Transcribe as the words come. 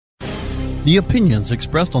The opinions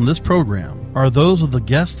expressed on this program are those of the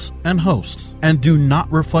guests and hosts and do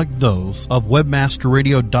not reflect those of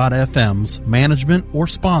WebmasterRadio.fm's management or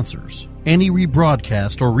sponsors. Any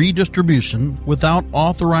rebroadcast or redistribution without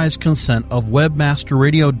authorized consent of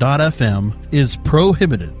WebmasterRadio.fm is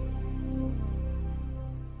prohibited.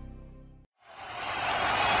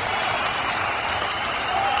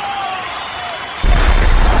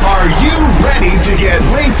 Are you ready to get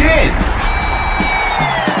LinkedIn?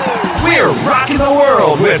 We're rocking the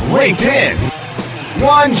world with LinkedIn,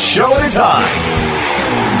 one show at a time.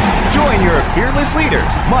 Join your fearless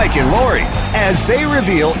leaders, Mike and Lori, as they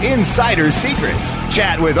reveal insider secrets,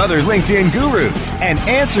 chat with other LinkedIn gurus, and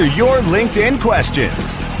answer your LinkedIn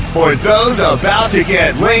questions. For those about to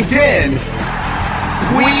get LinkedIn,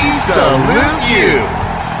 we salute you.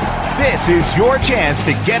 This is your chance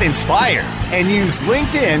to get inspired and use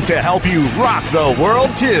LinkedIn to help you rock the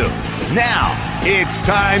world too. Now, it's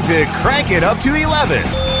time to crank it up to 11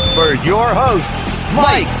 for your hosts,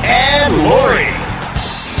 Mike and Lori.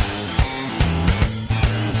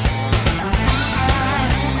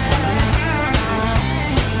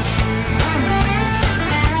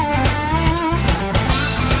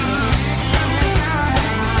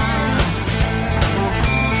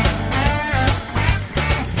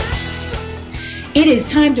 It is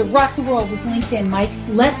time to rock the world with LinkedIn, Mike.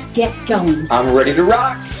 Let's get going. I'm ready to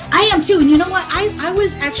rock. I am too. And you know what? I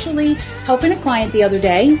was actually helping a client the other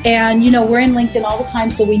day, and we're in LinkedIn all the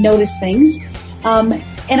time, so we notice things. And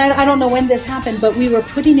I don't know when this happened, but we were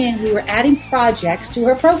adding projects to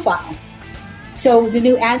her profile. So the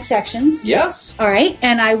new add sections. Yes. All right.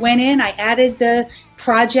 And I went in, I added the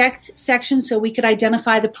project section so we could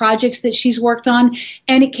identify the projects that she's worked on.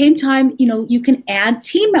 And it came time, you can add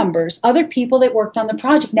team members, other people that worked on the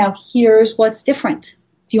project. Now, here's what's different.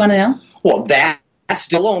 Do you want to know? Well, that's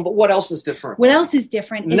still alone, but what else is different? What else is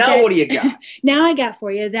different? What do you got? Now I got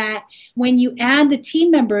for you that when you add the team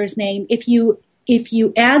member's name, if you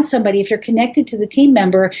add somebody, if you're connected to the team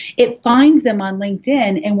member, it finds them on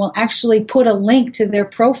LinkedIn and will actually put a link to their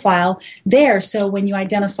profile there. So when you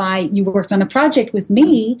identify you worked on a project with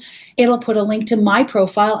me, it'll put a link to my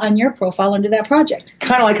profile on your profile under that project.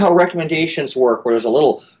 Kind of like how recommendations work, where there's a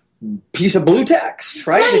little piece of blue text,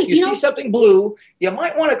 right? If you see something blue, you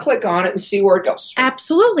might want to click on it and see where it goes.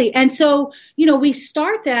 Absolutely. And so, we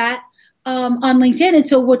start that on LinkedIn. And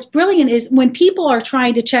so what's brilliant is when people are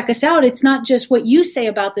trying to check us out, it's not just what you say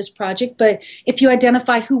about this project, but if you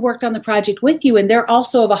identify who worked on the project with you and they're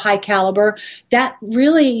also of a high caliber, that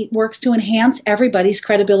really works to enhance everybody's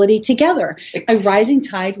credibility together. A rising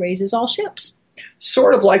tide raises all ships.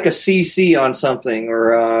 Sort of like a CC on something,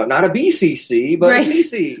 or not a BCC, but right. A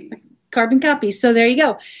CC. Carbon copies. So there you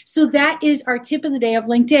go. So that is our tip of the day of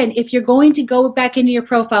LinkedIn. If you're going to go back into your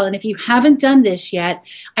profile, and if you haven't done this yet,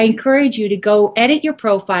 I encourage you to go edit your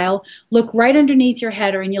profile, look right underneath your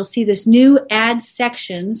header, and you'll see this new add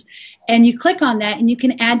sections. And you click on that and you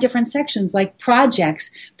can add different sections like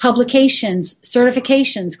projects, publications,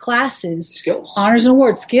 certifications, classes, skills, honors and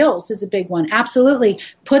awards. Skills is a big one. Absolutely.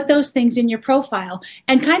 Put those things in your profile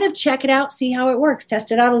and kind of check it out, see how it works,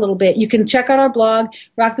 test it out a little bit. You can check out our blog,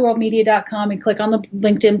 rocktheworldmedia.com, and click on the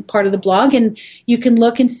LinkedIn part of the blog, and you can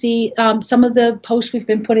look and see some of the posts we've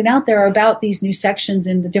been putting out there are about these new sections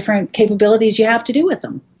and the different capabilities you have to do with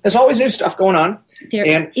them. There's always new stuff going on.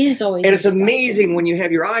 There is always and new it's stuff. amazing when you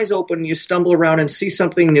have your eyes open and you stumble around and see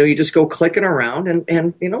something new. You just go clicking around,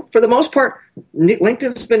 and for the most part,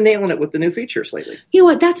 LinkedIn's been nailing it with the new features lately. You know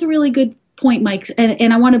what? That's a really good point, Mike.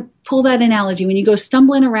 And I want to pull that analogy. When you go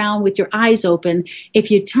stumbling around with your eyes open, if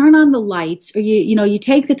you turn on the lights, or you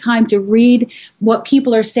take the time to read what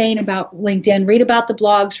people are saying about LinkedIn, read about the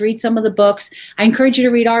blogs, read some of the books. I encourage you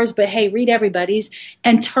to read ours, but hey, read everybody's,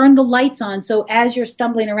 and turn the lights on. So as you're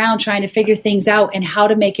stumbling around trying to figure things out and how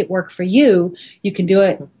to make it work for you, you can do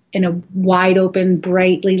it in a wide open,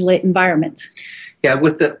 brightly lit environment. Yeah,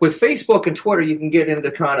 with Facebook and Twitter, you can get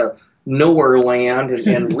into kind of nowhere land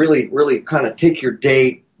and really, really kind of take your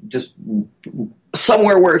day just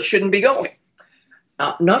somewhere where it shouldn't be going.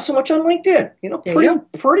 Not so much on LinkedIn.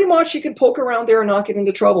 Pretty much you can poke around there and not get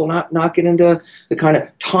into trouble, not get into the kind of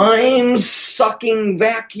time-sucking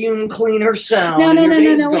vacuum cleaner sound.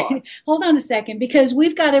 No. Wait. Hold on a second, because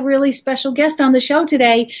we've got a really special guest on the show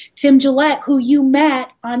today, Tim Gillette, who you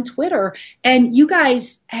met on Twitter. And you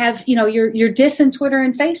guys have, you're dissing Twitter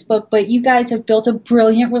and Facebook, but you guys have built a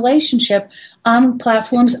brilliant relationship on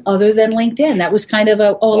platforms other than LinkedIn. That was kind of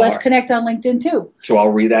let's connect on LinkedIn too. So I'll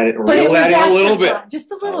reel that in a little bit.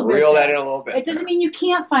 just a little bit. Reel that in a little bit. It doesn't mean you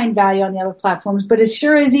can't find value on the other platforms, but it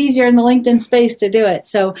sure is easier in the LinkedIn space to do it.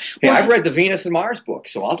 So, hey, I've read the Venus and Mars book,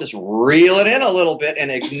 so I'll just reel it in a little bit and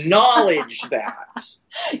acknowledge that.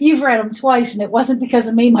 You've read them twice, and it wasn't because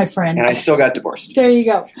of me, my friend. And I still got divorced. There you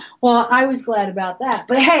go. Well, I was glad about that.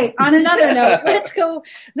 But hey, on another note, let's go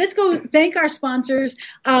thank our sponsors.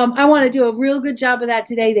 I want to do a real good job of that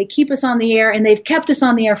today. They keep us on the air, and they've kept us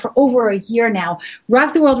on the air for over a year now.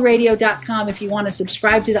 RockTheWorldRadio.com if you want to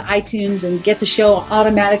subscribe to the iTunes and get the show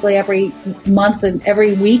automatically every month and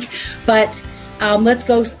every week. But let's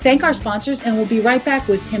go thank our sponsors, and we'll be right back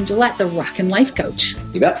with Tim Gillette, the Rock and Life Coach.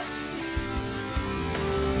 You bet.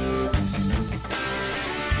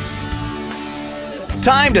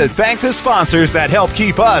 Time to thank the sponsors that help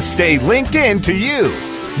keep us stay linked in to you.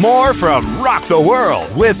 More from Rock the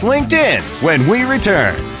World with LinkedIn when we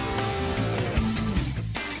return.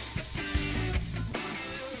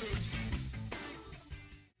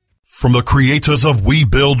 From the creators of We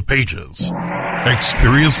Build Pages,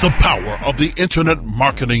 experience the power of the Internet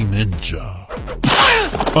Marketing Ninja.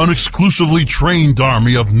 An exclusively trained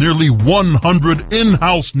army of nearly 100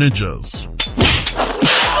 in-house ninjas.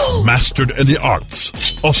 Mastered in the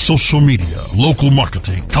arts of social media, local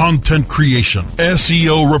marketing, content creation,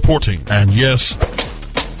 SEO reporting, and yes,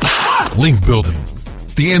 link building.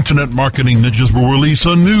 The Internet Marketing Ninjas will release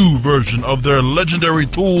a new version of their legendary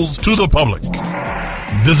tools to the public.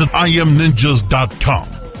 Visit imninjas.com.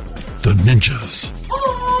 The ninjas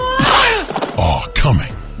are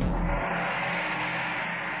coming.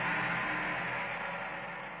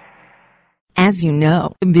 As you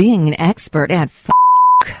know, being an expert at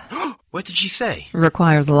What did she say?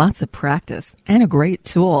 requires lots of practice and a great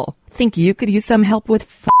tool. Think you could use some help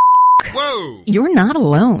with Whoa! You're not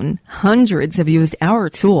alone. Hundreds have used our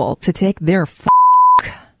tool to take their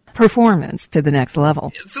performance to the next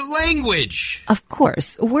level. The language! Of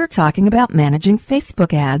course, we're talking about managing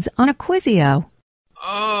Facebook ads on Acquisio.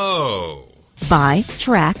 Oh. Buy,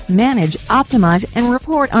 track, manage, optimize, and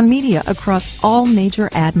report on media across all major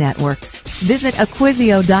ad networks. Visit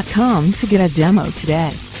Acquisio.com to get a demo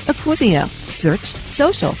today. Acquisio. Search,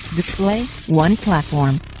 social, display, one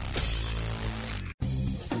platform.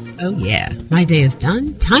 Oh yeah, my day is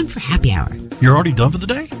done. Time for happy hour. You're already done for the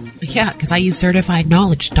day? Yeah, because I use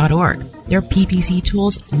CertifiedKnowledge.org. Their PPC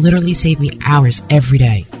tools literally save me hours every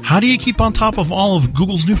day. How do you keep on top of all of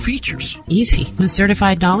Google's new features? Easy. With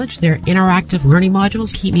Certified Knowledge, their interactive learning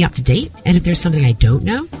modules keep me up to date. And if there's something I don't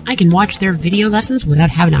know, I can watch their video lessons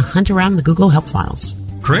without having to hunt around the Google Help files.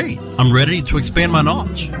 Great. I'm ready to expand my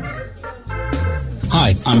knowledge.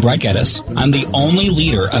 Hi, I'm Brad Geddes. I'm the only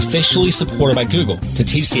leader officially supported by Google to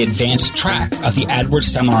teach the advanced track of the AdWords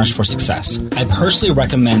Seminars for Success. I personally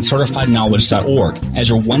recommend CertifiedKnowledge.org as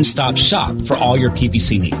your one-stop shop for all your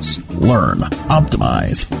PPC needs. Learn,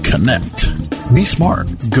 optimize, connect. Be smart.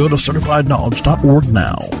 Go to CertifiedKnowledge.org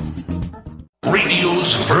now.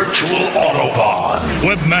 Radio's virtual Autobahn.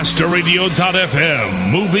 Webmasterradio.fm.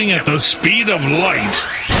 Moving at the speed of light.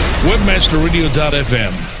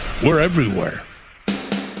 Webmasterradio.fm. We're everywhere.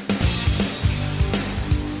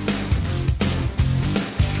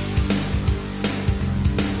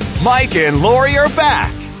 Mike and Lori are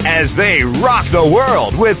back as they rock the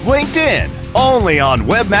world with LinkedIn, only on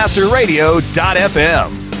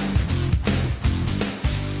webmasterradio.fm.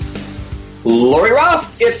 Lori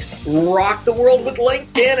Ruff, it's Rock the World with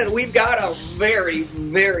LinkedIn, and we've got a very,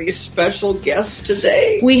 very special guest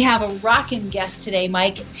today. We have a rockin' guest today,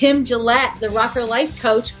 Mike. Tim Gillette, the Rocker Life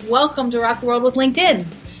Coach. Welcome to Rock the World with LinkedIn.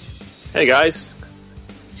 Hey, guys.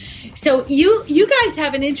 So you guys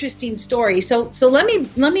have an interesting story. So let me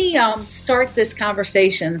start this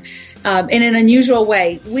conversation in an unusual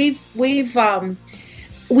way. We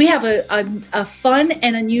have a fun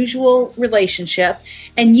and unusual relationship,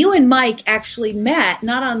 and you and Mike actually met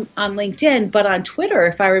not on LinkedIn but on Twitter,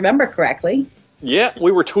 if I remember correctly. Yeah,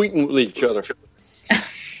 we were tweeting with each other.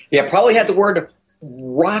 Yeah, probably had the word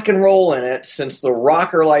rock and roll in it, since the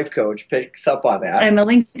Rocker Life Coach picks up on that. And the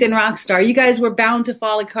LinkedIn rock star. You guys were bound to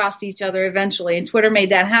fall across each other eventually, and Twitter made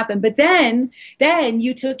that happen. But then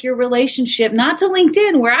you took your relationship not to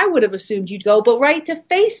LinkedIn, where I would have assumed you'd go, but right to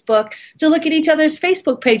Facebook to look at each other's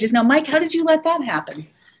Facebook pages. Now, Mike, how did you let that happen?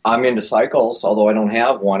 I'm into cycles, although I don't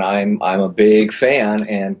have one. I'm a big fan,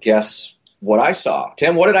 and guess what I saw?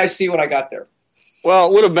 Tim, what did I see when I got there? Well,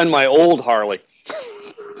 it would have been my old Harley.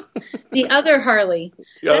 The other Harley.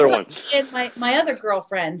 The other one. Like my other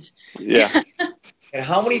girlfriend. Yeah. And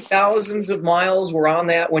how many thousands of miles were on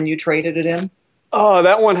that when you traded it in? Oh,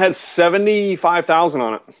 that one had 75,000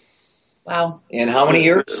 on it. Wow. And how many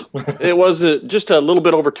years? It was just a little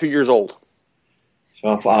bit over 2 years old.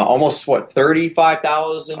 So almost,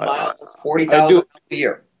 35,000 miles, 40,000 a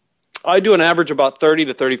year. I do an average about 30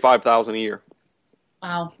 to 35,000 a year.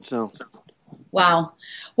 Wow. So. Wow.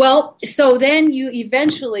 Well, so then you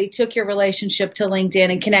eventually took your relationship to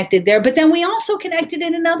LinkedIn and connected there, but then we also connected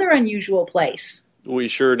in another unusual place. We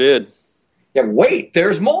sure did. Yeah, wait,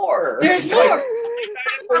 there's more. There's more.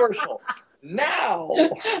 Commercial. Now,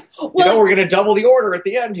 we're going to double the order at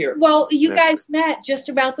the end here. Well, you guys met just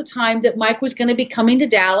about the time that Mike was going to be coming to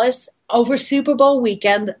Dallas over Super Bowl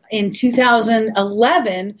weekend in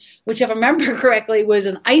 2011, which, if I remember correctly, was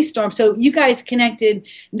an ice storm. So you guys connected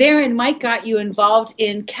there, and Mike got you involved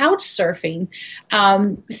in couch surfing.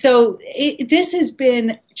 This has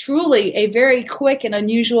been truly a very quick and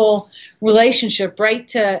unusual relationship, right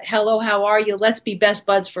to hello, how are you? Let's be best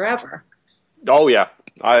buds forever. Oh, yeah.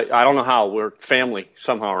 I don't know how. We're family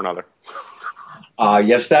somehow or another.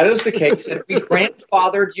 Yes, that is the case. And we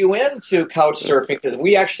grandfathered you into couch surfing because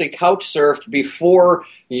we actually couch surfed before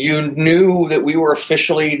you knew that we were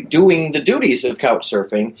officially doing the duties of couch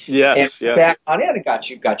surfing. Yes, and back on in and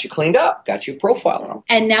got you cleaned up, got you profiled.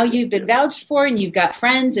 And now you've been vouched for, and you've got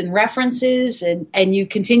friends and references, and you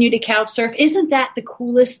continue to couch surf. Isn't that the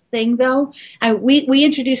coolest thing, though? We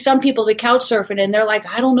introduce some people to couch surfing, and they're like,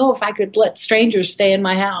 I don't know if I could let strangers stay in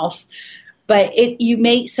my house. But you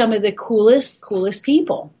meet some of the coolest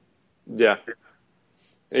people. Yeah.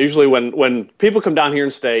 Usually when people come down here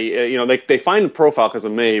and stay, they find the profile because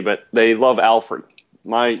of me, but they love Alfred,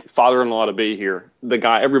 my father-in-law to be here. The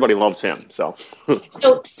guy, everybody loves him. So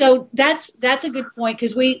so that's a good point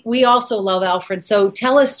because we also love Alfred. So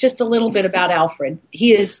tell us just a little bit about Alfred.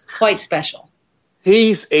 He is quite special.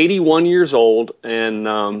 He's 81 years old,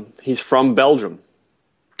 and he's from Belgium.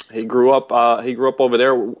 He grew up over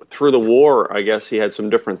there through the war. I guess he had some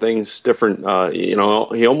different things. He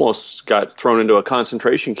almost got thrown into a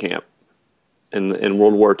concentration camp in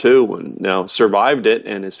World War II, and survived it.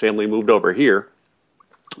 And his family moved over here.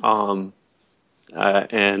 He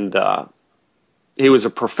was a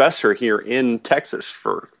professor here in Texas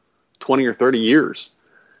for 20 or 30 years,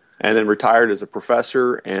 and then retired as a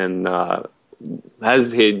professor. And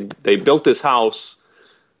they built this house.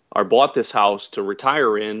 Or bought this house to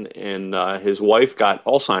retire in, and his wife got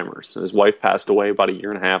Alzheimer's. His wife passed away about a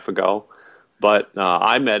year and a half ago. But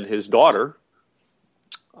I met his daughter,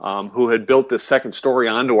 who had built this second story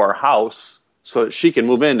onto our house so that she can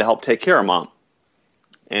move in to help take care of Mom.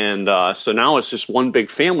 And so now it's just one big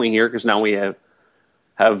family here because now we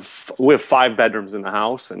have 5 bedrooms in the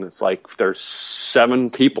house, and it's like there's 7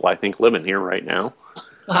 people, I think, living here right now.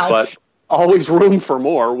 Wow. But always room for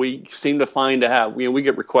more. We seem to find to have, we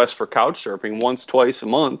get requests for couch surfing once, twice a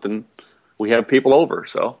month, and we have people over.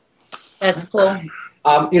 So that's cool.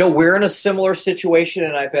 We're in a similar situation,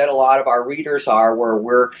 and I bet a lot of our readers are, where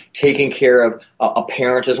we're taking care of a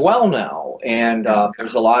parent as well now, and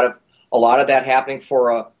there's a lot of that happening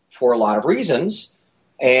for a lot of reasons,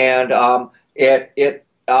 and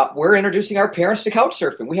we're introducing our parents to couch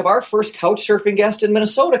surfing. We have our first couch surfing guest in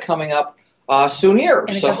Minnesota coming up soon here.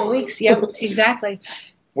 In a couple of weeks. Yep, exactly.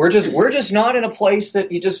 We're just not in a place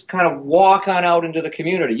that you just kind of walk on out into the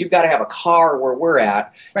community. You've got to have a car where we're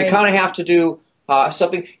at. Right. You kind of have to do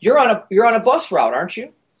something. You're on a bus route, aren't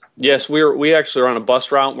you? Yes, we actually are on a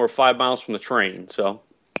bus route. We're 5 miles from the train.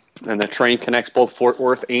 And the train connects both Fort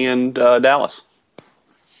Worth and Dallas.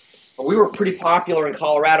 We were pretty popular in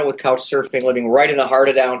Colorado with couch surfing, living right in the heart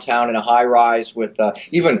of downtown in a high rise with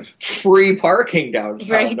even free parking downtown,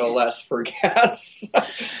 right. No less, for guests.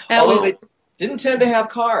 Although they didn't tend to have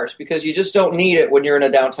cars because you just don't need it when you're in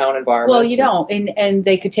a downtown environment. Well, you don't. And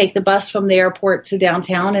they could take the bus from the airport to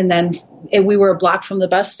downtown, and then we were a block from the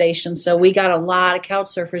bus station. So we got a lot of couch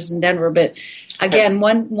surfers in Denver. But again,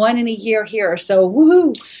 one in a year here. So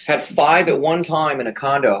woohoo! Had 5 at one time in a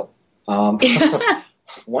condo.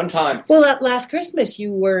 One time. Well, that last Christmas,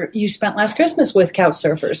 you spent last Christmas with couch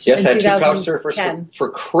surfers. Yes, I had 2 couch surfers for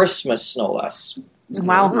Christmas, no less.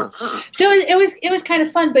 Wow. So it was kind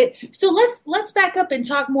of fun. But so let's back up and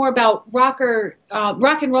talk more about rock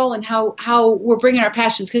and roll and how we're bringing our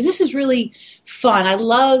passions, because this is really fun. I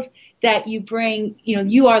love that you bring,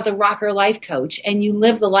 you are the rocker life coach and you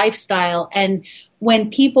live the lifestyle. And when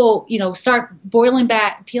people, start peeling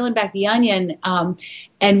back the onion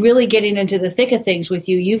and really getting into the thick of things with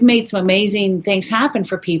you, you've made some amazing things happen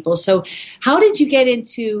for people. So how did you get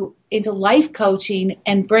into life coaching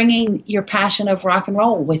and bringing your passion of rock and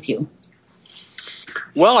roll with you?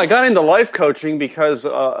 Well, I got into life coaching because,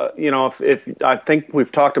 if I think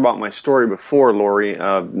we've talked about my story before, Lori,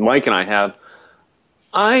 Mike and I have.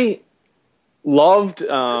 loved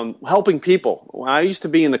helping people. When I used to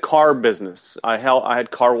be in the car business. I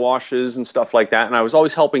had car washes and stuff like that, and I was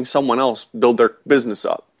always helping someone else build their business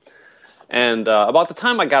up. And about the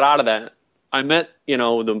time I got out of that, I met, the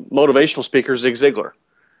motivational speaker, Zig Ziglar,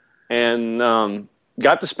 and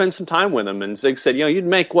got to spend some time with him. And Zig said, you'd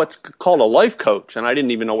make what's called a life coach. And I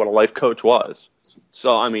didn't even know what a life coach was.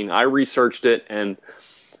 So, I researched it. And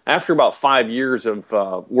after about 5 years of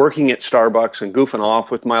working at Starbucks and goofing off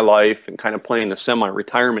with my life and kind of playing the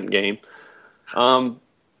semi-retirement game,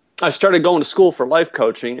 I started going to school for life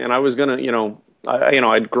coaching. And I was going to,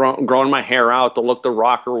 I'd grown my hair out to look the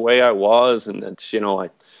rocker way I was. And it's,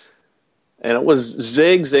 and it was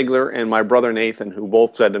Zig Ziglar and my brother Nathan who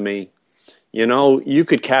both said to me, you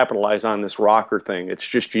could capitalize on this rocker thing. It's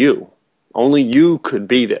just you. Only you could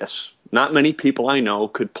be this. Not many people I know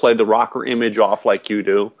could play the rocker image off like you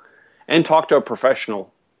do and talk to a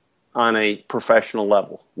professional on a professional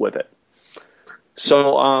level with it.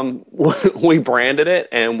 So we branded it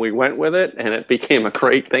and we went with it, and it became a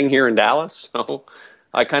great thing here in Dallas. So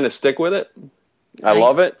I kind of stick with it. I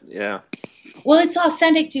love it. Yeah. Well, it's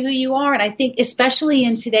authentic to who you are. And I think especially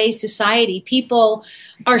in today's society, people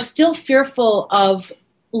are still fearful of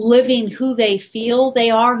living who they feel they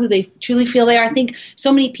are, who they truly feel they are. I think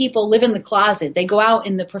so many people live in the closet. They go out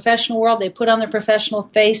in the professional world, they put on their professional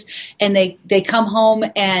face, and they come home,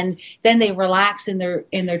 and then they relax in their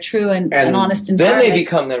true and honest environment. Then they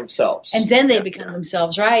become themselves. And then they become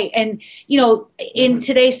themselves, right? And, in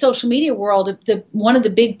today's social media world, one of the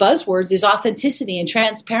big buzzwords is authenticity and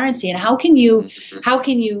transparency. And how can you,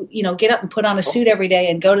 get up and put on a suit every day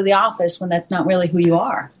and go to the office when that's not really who you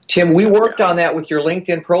are? Tim, we worked on that with your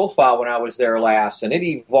LinkedIn profile when I was there last, and it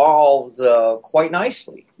evolved quite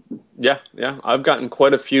nicely. Yeah. I've gotten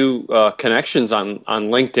quite a few connections on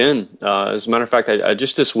LinkedIn. As a matter of fact, I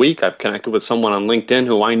just this week I've connected with someone on LinkedIn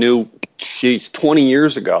who I knew 20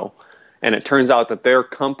 years ago, and it turns out that their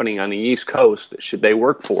company on the East Coast that they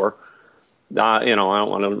work for, I don't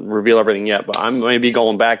want to reveal everything yet, but I'm maybe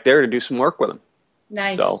going back there to do some work with them.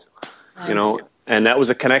 Nice. So, nice. And that was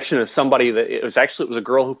a connection of somebody that it was a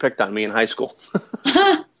girl who picked on me in high school.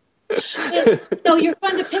 No, you're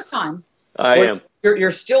fun to pick on. I am.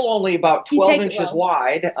 You're still only about 12 inches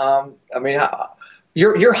wide.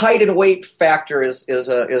 Your height and weight factor is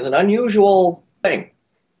an unusual thing.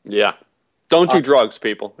 Yeah. Don't do drugs,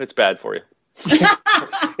 people. It's bad for you.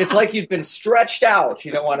 It's like you've been stretched out,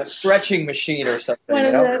 on a stretching machine or something. One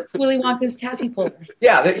of the Willy Wonka's taffy pullers.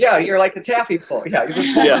 Yeah, you're like the taffy puller. Yeah,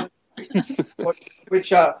 you've been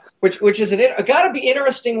which is got to be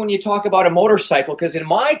interesting when you talk about a motorcycle, because in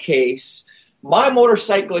my case, my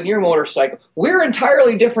motorcycle and your motorcycle, we're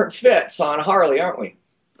entirely different fits on Harley, aren't we?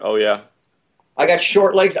 Oh yeah. I got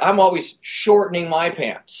short legs. I'm always shortening my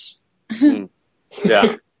pants.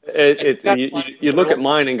 Yeah. You look at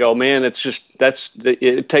mine and go, man,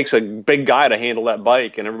 it takes a big guy to handle that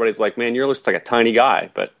bike, and everybody's like, man, you're just like a tiny guy,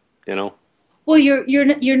 but Well,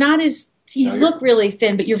 you're not as look really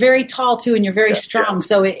thin, but you're very tall too, and you're very strong. Yes.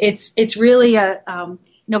 So it's really a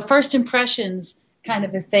first impressions kind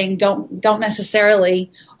of a thing. Don't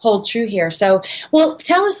necessarily hold true here. So, well,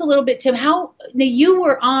 tell us a little bit, Tim. How you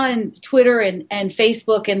were on Twitter and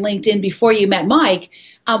Facebook and LinkedIn before you met Mike.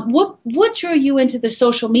 What drew you into the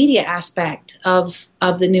social media aspect of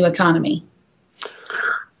the new economy?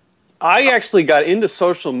 I actually got into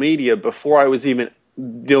social media before I was even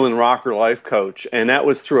doing Rocker Life Coach, and that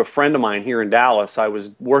was through a friend of mine here in Dallas. I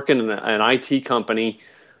was working in an IT company,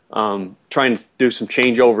 trying to do some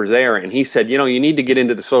changeovers there, and he said, you need to get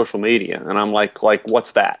into the social media. And I'm like,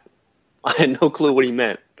 what's that? I had no clue what he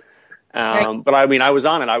meant. Right. But I was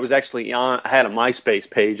on it. I was actually I had a MySpace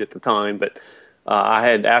page at the time, but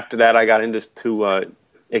after that I got into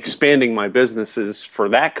expanding my businesses for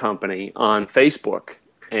that company on Facebook.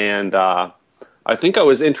 And I think I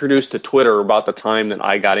was introduced to Twitter about the time that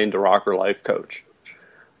I got into Rocker Life Coach.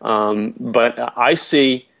 But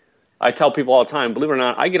I tell people all the time, believe it or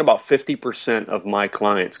not, I get about 50% of my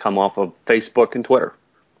clients come off of Facebook and Twitter.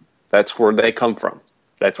 That's where they come from.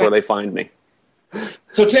 That's where they find me.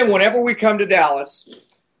 So, Tim, whenever we come to Dallas,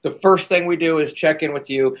 the first thing we do is check in with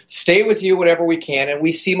you, stay with you whenever we can, and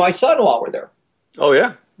we see my son while we're there. Oh,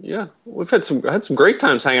 yeah. Yeah. We've had some great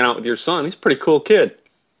times hanging out with your son. He's a pretty cool kid.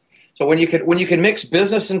 So when you can mix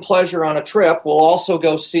business and pleasure on a trip, we'll also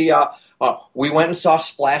go see we went and saw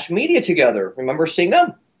Splash Media together. Remember seeing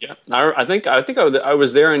them? Yeah. I think I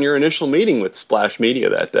was there in your initial meeting with Splash Media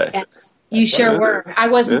that day. You sure were. I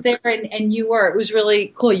wasn't there, and you were. It was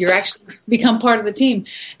really cool. You're actually become part of the team,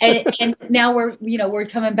 and now we're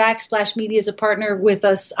coming back. Splash Media is a partner with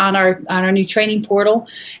us on our new training portal,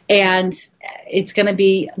 and it's going to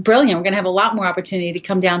be brilliant. We're going to have a lot more opportunity to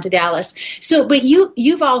come down to Dallas. So, but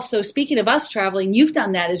you've also, speaking of us traveling, you've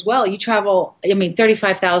done that as well. You travel,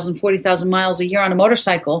 35,000, 40,000 miles a year on a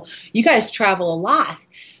motorcycle. You guys travel a lot.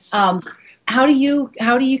 How do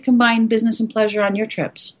you combine business and pleasure on your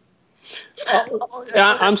trips?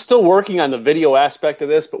 I'm still working on the video aspect of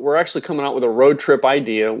this, but we're actually coming out with a road trip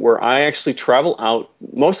idea where I actually travel out.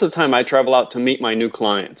 Most of the time I travel out to meet my new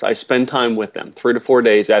clients. I spend time with them, 3 to 4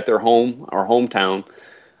 days at their home or hometown,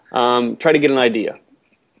 try to get an idea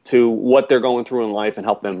to what they're going through in life and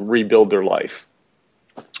help them rebuild their life.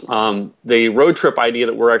 The road trip idea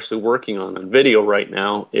that we're actually working on video right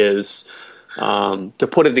now is to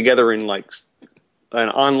put it together in like an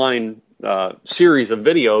online series of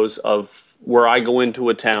videos of where I go into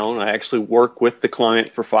a town. I actually work with the client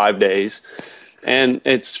for 5 days, and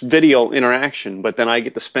it's video interaction, but then I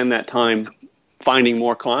get to spend that time finding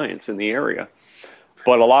more clients in the area.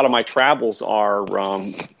 But a lot of my travels are,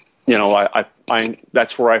 I find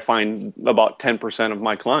that's where I find about 10% of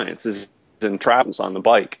my clients is in travels on the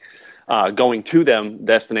bike, going to them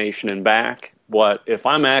destination and back. But if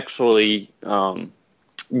I'm actually given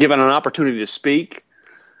an opportunity to speak,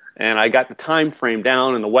 and I got the time frame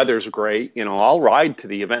down and the weather's great, I'll ride to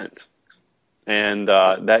the event. And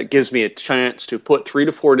that gives me a chance to put 3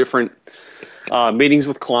 to 4 different meetings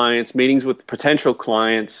with clients, meetings with potential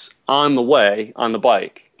clients on the way, on the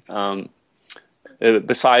bike.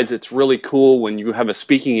 Besides, it's really cool when you have a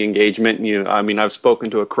speaking engagement. And I've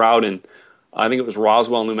spoken to a crowd in, I think it was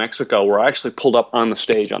Roswell, New Mexico, where I actually pulled up on the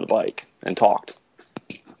stage on the bike and talked.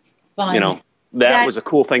 Fun. That was a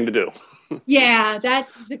cool thing to do. Yeah,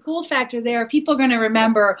 that's the cool factor there. People are going to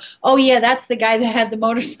remember, oh yeah, that's the guy that had the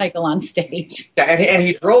motorcycle on stage. Yeah, and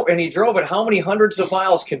he drove it how many hundreds of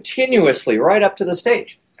miles continuously right up to the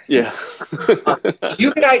stage. Yeah. Do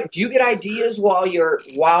you get ideas while you're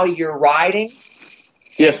riding?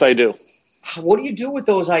 Yes, I do. What do you do with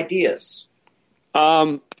those ideas?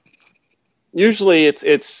 Usually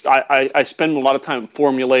I spend a lot of time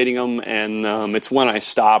formulating them, and it's when I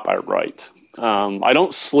stop I write. I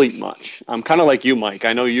don't sleep much. I'm kind of like you, Mike.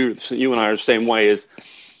 I know you and I are the same way. Is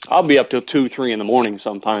I'll be up till 2, 3 in the morning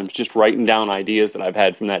sometimes just writing down ideas that I've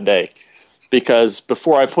had from that day. Because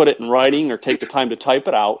before I put it in writing or take the time to type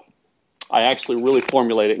it out, I actually really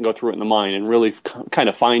formulate it and go through it in the mind and really kind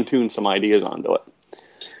of fine-tune some ideas onto it.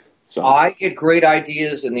 So I get great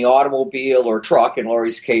ideas in the automobile or truck, in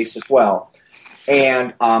Lori's case as well.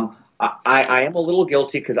 And I am a little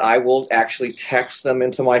guilty because I will actually text them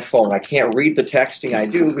into my phone. I can't read the texting I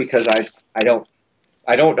do because I don't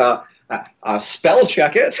spell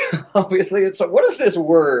check it. Obviously, it's what is this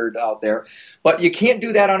word out there? But you can't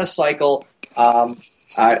do that on a cycle.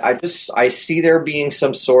 I see there being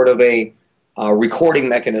some sort of a recording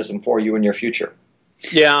mechanism for you in your future.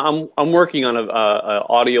 Yeah, I'm working on a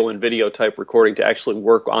audio and video type recording to actually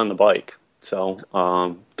work on the bike. So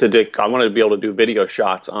I wanted to be able to do video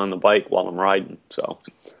shots on the bike while I'm riding.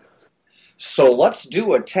 So let's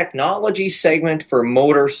do a technology segment for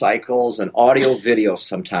motorcycles and audio video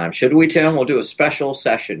sometime. Should we, Tim? We'll do a special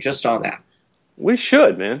session just on that. We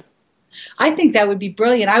should, man. I think that would be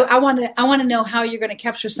brilliant. I want to know how you're going to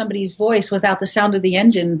capture somebody's voice without the sound of the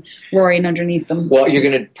engine roaring underneath them. Well, you're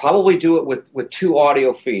going to probably do it with 2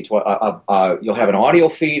 audio feeds. You'll have an audio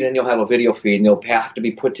feed and you'll have a video feed, and they'll have to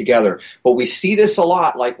be put together. But we see this a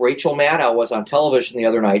lot, like Rachel Maddow was on television the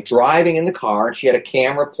other night, driving in the car, and she had a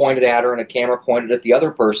camera pointed at her and a camera pointed at the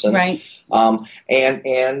other person. Right.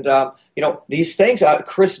 These things.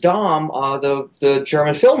 Chris Daum, the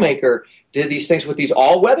German filmmaker, did these things with these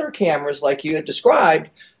all-weather cameras like you had described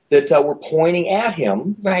that were pointing at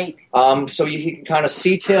him. Right. So he can kind of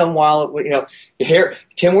see Tim while,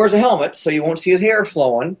 Tim wears a helmet, so you won't see his hair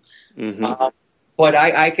flowing. Mm-hmm. But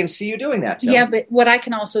I can see you doing that, Tim. Yeah, but what I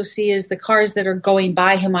can also see is the cars that are going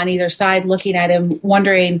by him on either side, looking at him,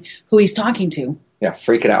 wondering who he's talking to. Yeah,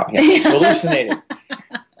 freaking out. Yeah. Hallucinating.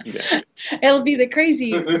 Yeah. It'll be the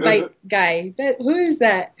crazy bike guy. But who is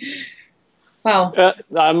that? Wow.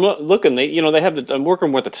 I'm looking. They have. I'm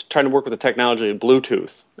working with trying to work with the technology of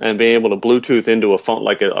Bluetooth and being able to Bluetooth into a phone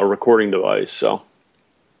like a recording device. So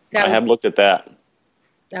I have looked at that.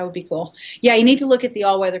 That would be cool. Yeah, you need to look at the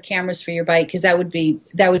all-weather cameras for your bike because that would be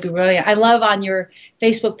brilliant. I love on your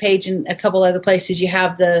Facebook page and a couple other places you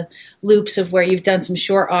have the loops of where you've done some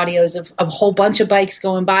short audios of a whole bunch of bikes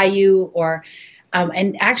going by you, or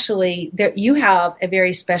and actually you have a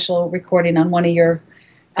very special recording on one of your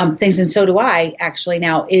things, and so do I actually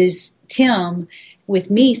now, is Tim with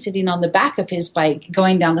me sitting on the back of his bike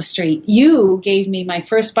going down the street. You gave me my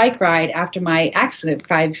first bike ride after my accident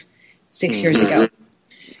 5-6 years ago.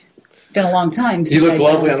 Been a long time since you looked I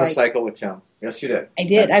lovely rode a on the bike. cycle with Tim. Yes, you did. I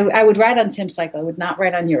did. I would ride on Tim's cycle. I would not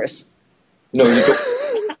ride on yours. No, you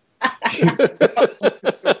don't. I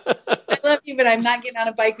love you, but I'm not getting on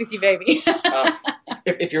a bike with you, baby.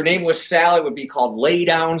 If your name was Sally, it would be called Lay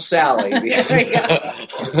Down Sally. Because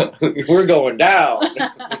we're going down.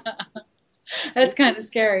 That's kind of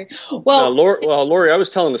scary. Well, Lori, I was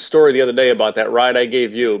telling the story the other day about that ride I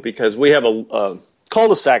gave you because we have a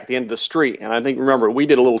cul-de-sac at the end of the street, and I think, remember, we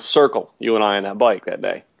did a little circle, you and I, on that bike that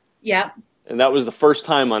day. Yeah. And that was the first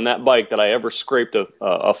time on that bike that I ever scraped a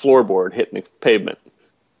floorboard hitting the pavement.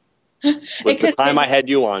 Was the time I had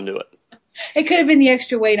you onto it. It could have been the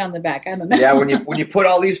extra weight on the back. I don't know. Yeah, when you put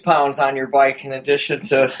all these pounds on your bike in addition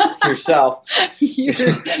to yourself, you're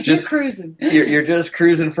cruising. You're just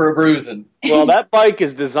cruising for a bruising. Well, that bike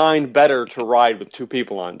is designed better to ride with two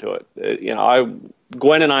people onto it.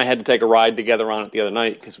 Gwen and I had to take a ride together on it the other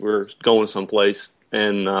night because we were going someplace,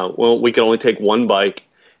 and we could only take one bike,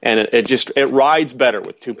 and it rides better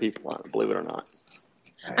with two people on it. Believe it or not.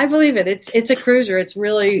 I believe it. It's a cruiser. It's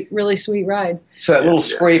really, really sweet ride. So that little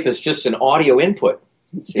scrape is just an audio input.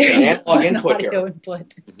 It's an analog input audio here. Input.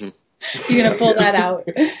 Mm-hmm. You're going to pull that out.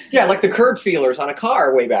 Yeah, like the curb feelers on a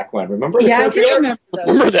car way back when. Remember the curb curb feelers? Remember those.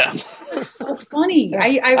 Remember them. That was so funny.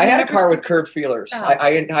 I had a car with curb feelers. Oh.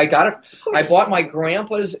 I got it. I bought my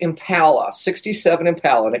grandpa's Impala, 67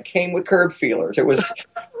 Impala, and it came with curb feelers. It was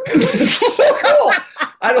so cool.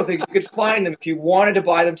 I don't think you could find them. If you wanted to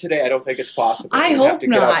buy them today, I don't think it's possible. I You'd hope have to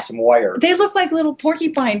not. Get out some wire. They look like little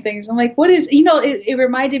porcupine things. I'm like, what is, it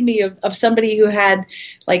reminded me of somebody who had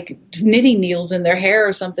like knitting needles in their hair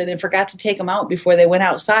or something and forgot to take them out before they went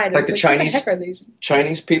outside. Like the Chinese, what the heck are these?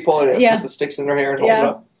 Chinese people that put the sticks in their hair and hold it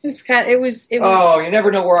up. It was. Oh, you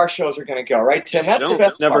never know where our shows are going to go, right, Tim? That's the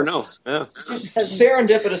best never part. know. Yeah.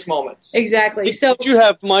 Serendipitous moments. Exactly. So, did you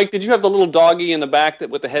have, Mike? Did you have the little doggy in the back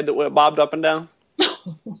with the head that bobbed up and down?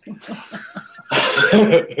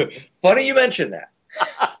 Funny you mentioned that.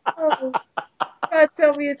 Oh, God,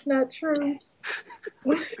 tell me it's not true.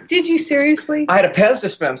 Did you seriously? I had a Pez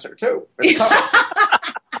dispenser too.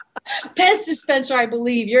 Pez dispenser, I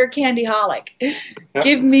believe. You're a candy-holic.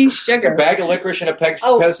 Give me sugar. A bag of licorice and a Pez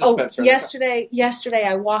dispenser. Yesterday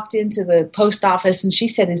I walked into the post office and she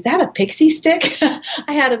said, "Is that a pixie stick?"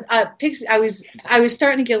 I had a pixie. I was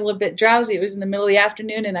starting to get a little bit drowsy. It was in the middle of the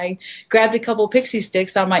afternoon, and I grabbed a couple pixie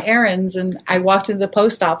sticks on my errands, and I walked into the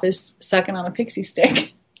post office sucking on a pixie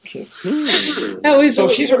stick. So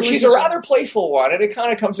she's a rather playful one, and it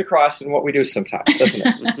kind of comes across in what we do sometimes, doesn't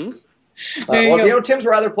it? Mm-hmm. Tim's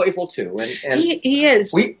rather playful too, and he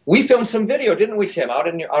is. We filmed some video, didn't we, Tim? Out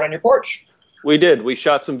on your porch. We did. We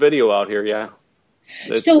shot some video out here. Yeah.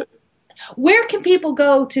 So, where can people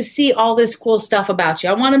go to see all this cool stuff about you?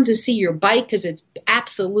 I want them to see your bike because it's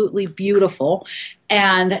absolutely beautiful,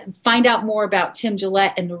 and find out more about Tim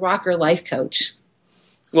Gillette and the Rocker Life Coach.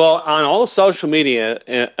 Well, on all the social media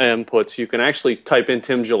inputs, you can actually type in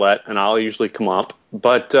Tim Gillette, and I'll usually come up.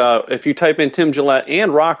 But if you type in Tim Gillette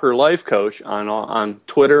and Rocker Life Coach on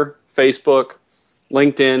Twitter, Facebook,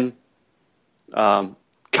 LinkedIn, couch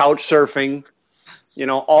surfing,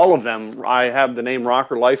 all of them, I have the name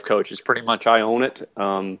Rocker Life Coach. It's pretty much I own it.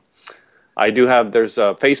 I do have, there's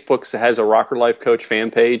Facebook that has a Rocker Life Coach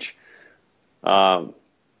fan page.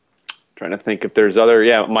 Trying to think if there's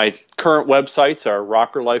my current websites are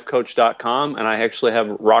rockerlifecoach.com, and I actually have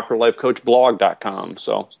rockerlifecoachblog.com.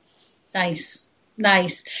 So nice.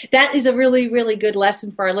 That is a really, really good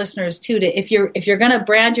lesson for our listeners too. If you're going to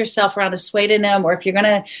brand yourself around a pseudonym, or if you're going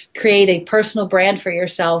to create a personal brand for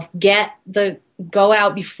yourself, go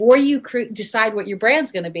out before you decide what your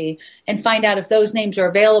brand's going to be, and find out if those names are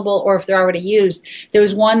available or if they're already used. There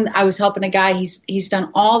was one, I was helping a guy, he's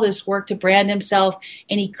done all this work to brand himself,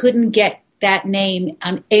 and he couldn't get that name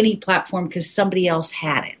on any platform because somebody else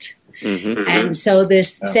had it. Mm-hmm. And so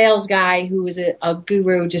this sales guy who was a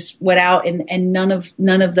guru just went out, and none of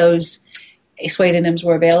those pseudonyms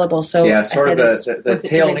were available. So the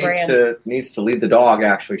tail needs to lead the dog,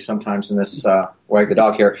 actually, sometimes in this wag the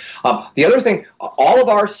dog here. The other thing, all of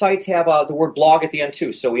our sites have the word blog at the end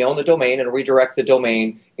too. So we own the domain and redirect the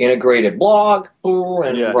domain, integrated blog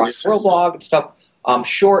and Rock blog and stuff.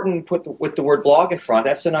 Shorten, with the word blog in front.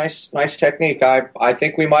 That's a nice technique. I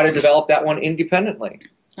think we might have developed that one independently.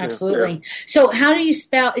 Absolutely. Yeah. So how do you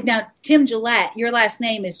spell now? Tim Gillette, your last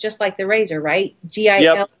name is just like the razor, right?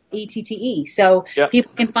 Gillette. ETTE. So Yep.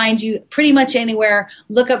 people can find you pretty much anywhere.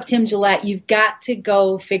 Look up Tim Gillette. You've got to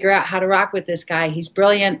go figure out how to rock with this guy. He's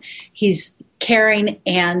brilliant. He's caring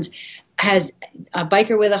and has a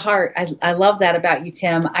biker with a heart. I love that about you,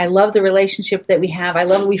 Tim. I love the relationship that we have. I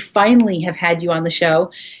love that we finally have had you on the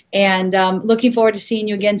show. And looking forward to seeing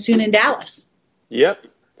you again soon in Dallas. Yep.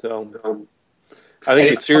 So I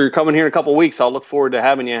think you're coming here in a couple of weeks. I'll look forward to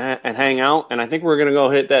having you and hang out. And I think we're going to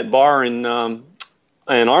go hit that bar in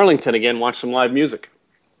Arlington again, watch some live music.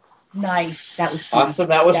 Nice. That was fun. Awesome.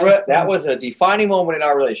 That was a defining moment in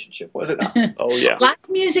our relationship, was it not? Oh yeah. Live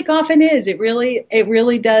music often is. It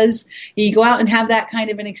really does. You go out and have that kind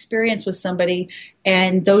of an experience with somebody,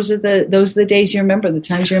 and those are the days you remember, the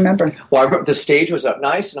times you remember. Well, I remember the stage was up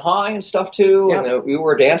nice and high and stuff too, Yep. and we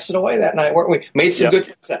were dancing away that night, weren't we? Made some good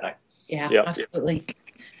friends that night. Yeah, Yep. absolutely.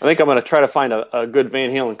 I think I'm going to try to find a good Van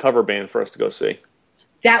Halen cover band for us to go see.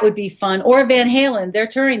 That would be fun. Or Van Halen. They're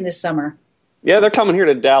touring this summer. Yeah, they're coming here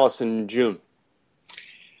to Dallas in June.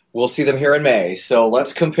 We'll see them here in May. So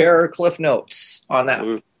let's compare Cliff Notes on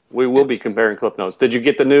that. We will be comparing Cliff Notes. Did you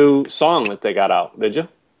get the new song that they got out? Did you?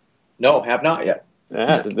 No, have not yet.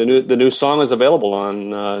 Yeah, the new song is available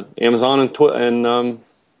on Amazon and iTunes.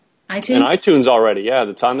 And iTunes already. Yeah,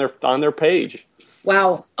 it's on their page.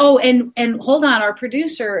 Wow. Oh, and hold on. Our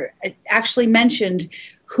producer actually mentioned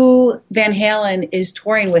who Van Halen is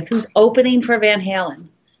touring with. Who's opening for Van Halen?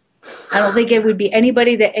 I don't think it would be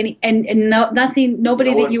anybody that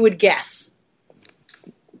nobody that you would guess.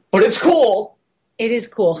 But it's cool. It is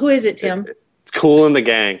cool. Who is it, Tim? It's Cool in the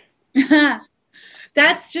Gang.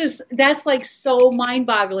 That's like so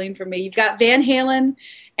mind-boggling for me. You've got Van Halen,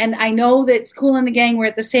 and I know that it's Cool in the Gang. We're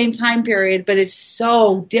at the same time period, but it's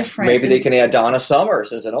so different. Maybe they can add Donna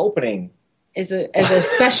Summers as an opening. As a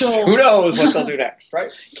special. Who knows what they'll do next,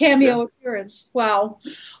 right? Cameo appearance. Wow.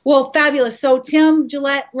 Well, fabulous. So Tim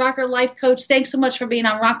Gillette, Rocker Life Coach, thanks so much for being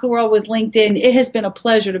on Rock the World with LinkedIn. It has been a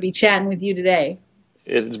pleasure to be chatting with you today.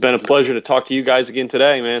 It's been a pleasure to talk to you guys again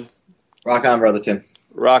today, man. Rock on, brother Tim.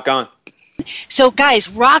 Rock on. So, guys,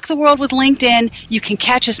 Rock the World with LinkedIn. You can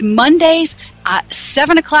catch us Mondays at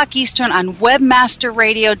 7 o'clock Eastern on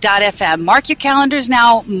webmasterradio.fm. Mark your calendars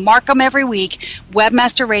now. Mark them every week.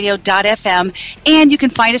 Webmasterradio.fm. And you can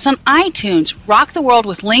find us on iTunes. Rock the World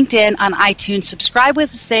with LinkedIn on iTunes. Subscribe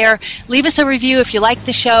with us there. Leave us a review if you like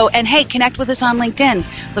the show. And, hey, connect with us on LinkedIn.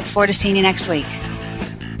 Look forward to seeing you next week.